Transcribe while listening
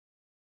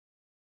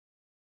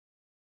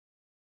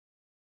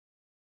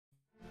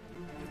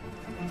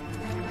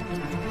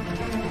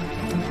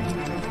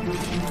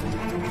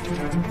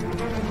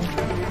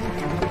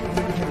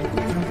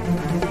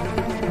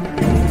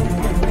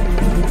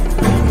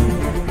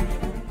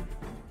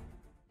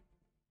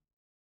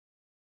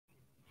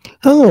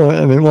Hello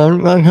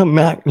everyone, welcome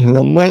back to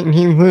the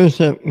Mikey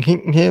Versa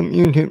Kick Camp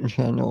YouTube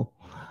channel.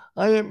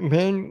 I am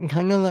Ben,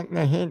 kind of like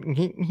the head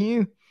geek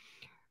here.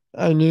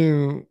 I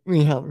do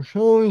recap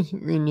shows,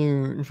 we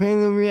do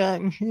trailer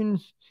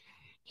reactions.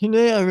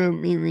 Today I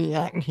will be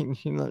reacting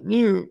to the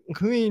new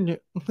Creed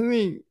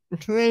 3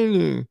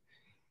 trailer.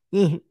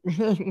 This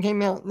just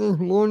came out this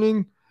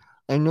morning.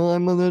 I know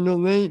I'm a little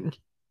late.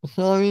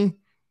 Sorry,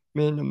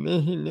 been a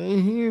busy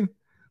day here.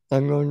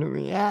 I'm going to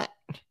react,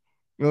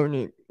 going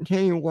to tell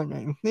you what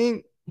I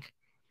think.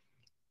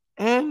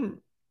 And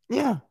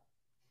yeah,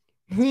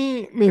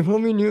 please, before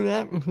we do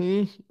that,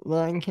 please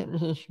like and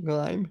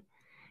subscribe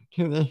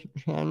to this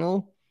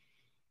channel.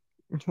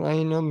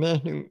 Trying our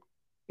best to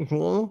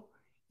grow.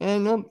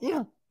 And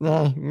yeah,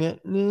 let's get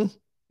this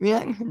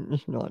reaction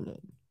started.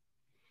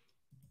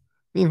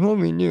 Before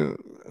we do,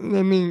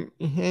 let me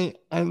say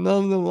I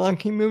love the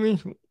Rocky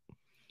movies.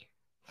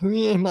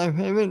 3 is my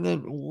favorite,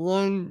 then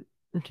 1,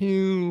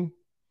 2,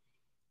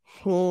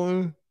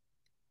 4,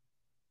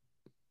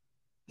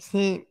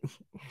 6,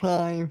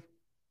 5,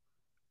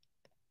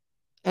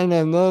 and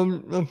I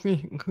love the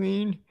first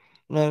Creed,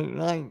 and I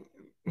like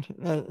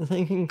the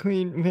second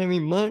Creed very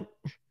much.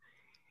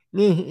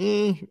 This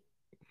is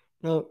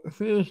the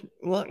first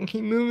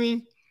Rocky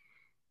movie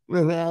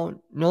without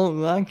no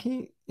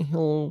Rocky,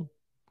 so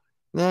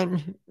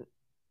let's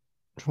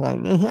try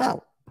this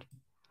out.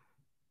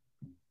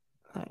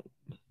 Right,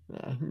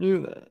 let's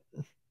do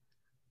this.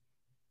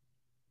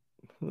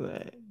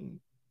 Play.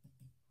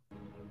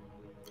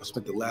 I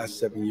spent the last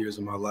 7 years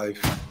of my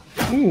life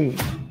Ooh,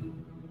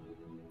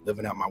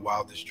 living out my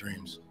wildest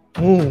dreams.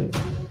 ooh.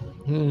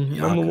 Here's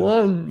number Bianca.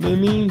 1,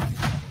 baby.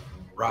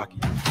 Rocky,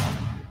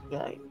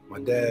 Right. my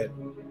dad.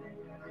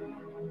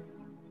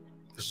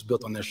 This is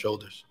built on their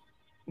shoulders.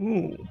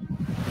 Ooh.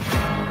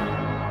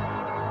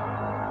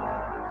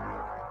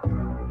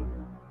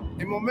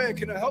 Hey, my man,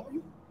 can I help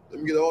you?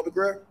 Let me get an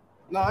autograph.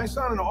 Nah, I ain't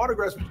signing an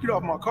autograph. Get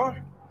off my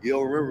car. You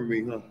don't remember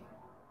me, huh?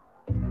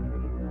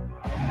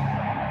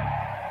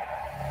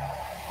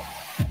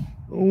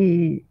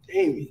 Ooh.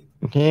 Damien.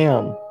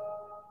 Damn.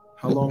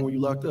 How long were you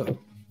locked up?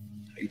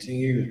 18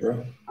 years,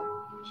 bro.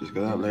 Just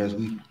got out last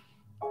week.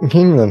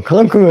 King of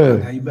Conqueror.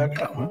 How you back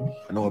out, huh?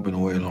 I know I've been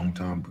away a long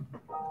time,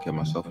 but kept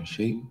myself in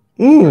shape.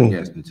 Ooh.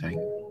 Gas in the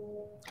tank.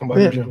 Come by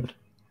the gym.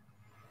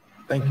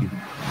 Thank you.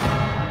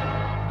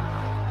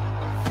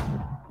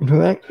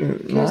 Correct.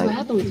 Here's what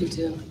happened with you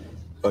two.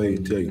 I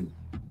hate to tell you,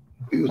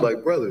 we was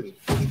like brothers.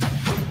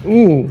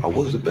 Ooh. I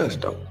was the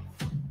best, though.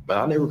 But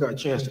I never got a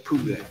chance to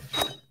prove that.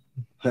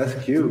 That's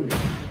cute.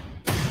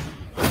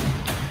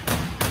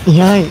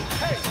 Yikes.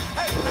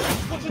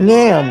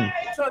 Damn.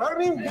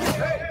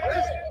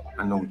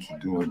 I know what you're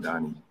doing,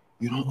 Donnie.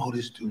 You don't owe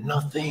this to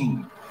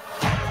nothing.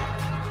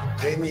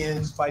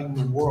 Damien's fighting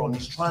the world and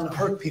he's trying to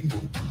hurt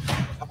people.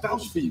 I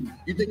vouch for you.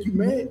 You think you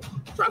mad?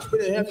 Try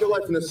spending half your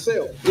life in a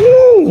cell.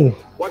 Ooh.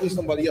 Watching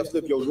somebody else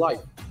live your life.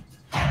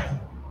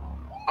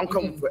 I'm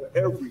coming for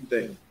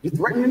everything. You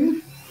threatening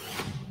me?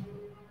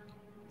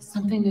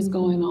 Something is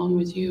going on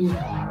with you.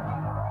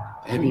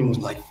 Damien was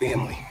like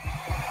family.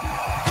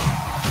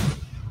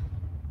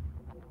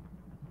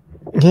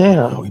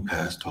 Damn. We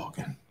passed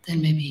talking.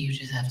 Then maybe you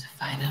just have to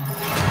fight him.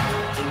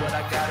 Do what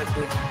I gotta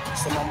do.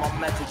 Some of my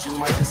methods you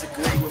might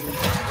disagree with me.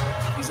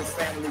 These are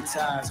family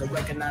ties. I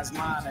recognize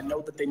mine. I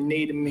know that they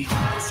needed me.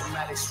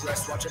 Traumatic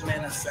stress, watch it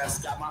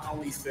manifest. Got my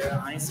only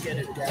fear. I ain't scared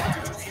of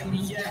that. Did you hear me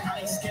yet? I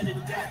ain't scared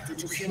of that.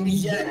 Did you hear me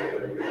yet?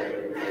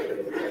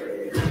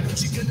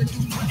 What you gonna do?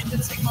 Threaten to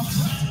take my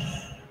breath?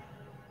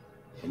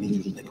 I need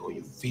you to let go of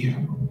your fear.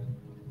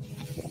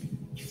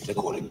 Let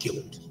go of the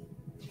guilt.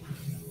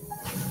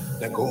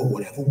 Let go of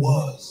whatever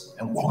was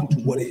and walk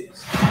into what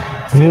is.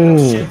 Ooh.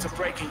 Shit to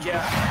breaking,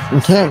 yeah.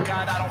 Okay.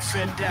 God, I don't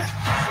fear death.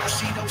 I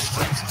see those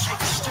stripes and take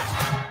a step.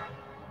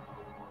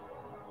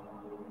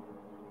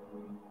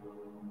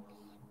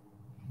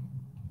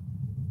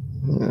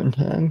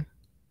 Tag.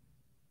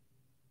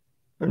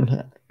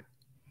 Tag.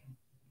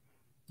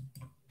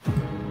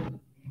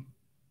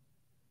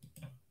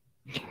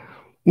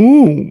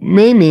 Ooh,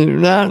 maybe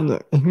that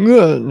looks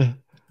good.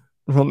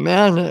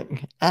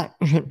 Dramatic,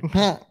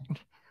 action-packed.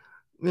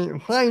 The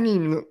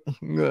fighting looks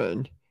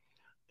good.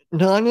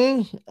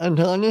 Adonis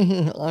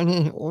is on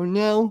his own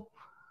now.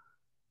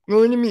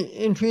 Going to be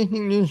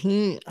interesting to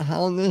see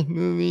how this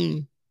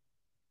movie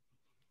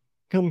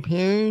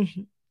compares.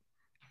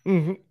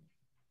 Not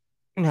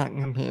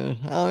compares.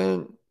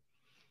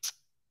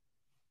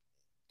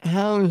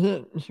 How is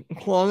its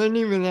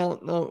quality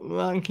without the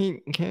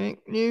Rocky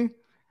character?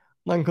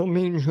 Michael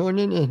B.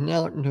 Jordan is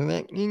now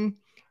directing.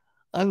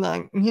 I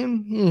like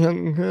him. He's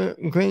a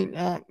great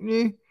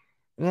actor.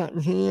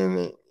 Let's see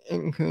if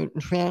it could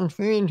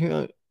transfer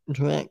into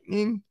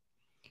directing.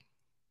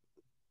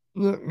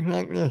 Looks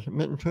like there's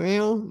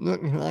betrayal.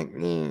 Looks like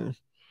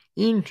there's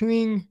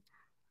intrigue.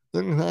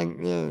 Looks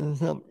like there's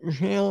some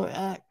trail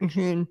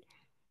action.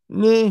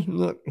 This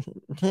looks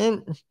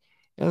tense.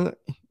 It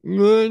looks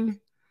good.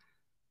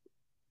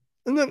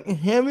 It looks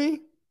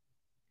heavy.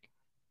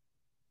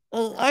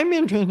 I'm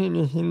interested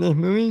to see this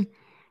movie.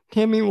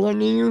 Tell me, what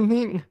do you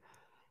think?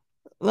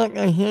 Like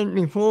I said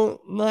before,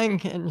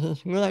 like and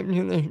subscribe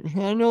to this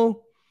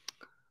channel.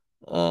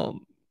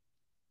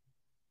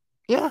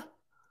 Yeah,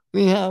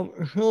 we have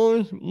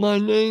shows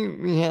Monday,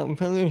 we have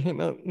Fellowship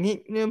of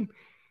Geekdom,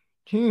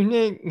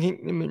 Tuesday,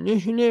 Geekdom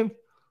Initiative,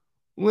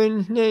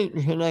 Wednesday,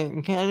 Jedi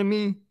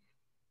Academy,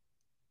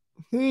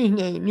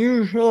 Tuesday,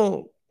 new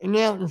show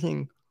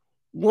announcing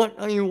what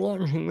are you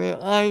watching, where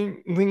I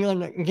bring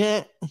on a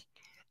guest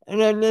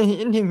and I just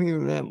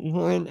interview them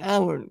for an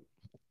hour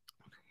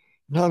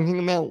talking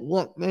about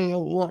what they are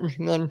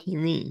watching on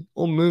TV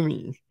or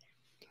movies.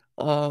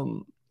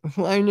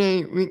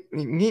 Friday,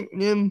 Weekly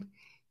Geekdom,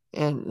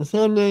 and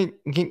Sunday,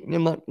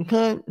 Geekdom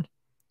Uncut.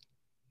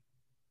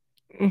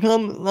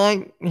 Come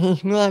like,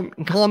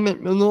 subscribe,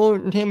 comment below,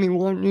 and tell me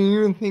what do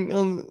you think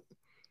of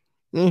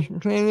this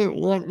trailer.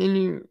 What's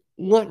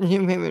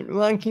your favorite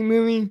Rocky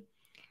movie?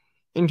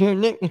 Until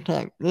next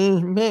time, this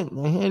is Ben,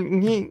 the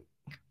head geek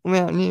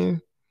around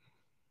here.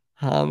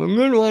 Have a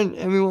good one,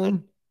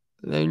 everyone.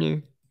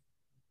 Later.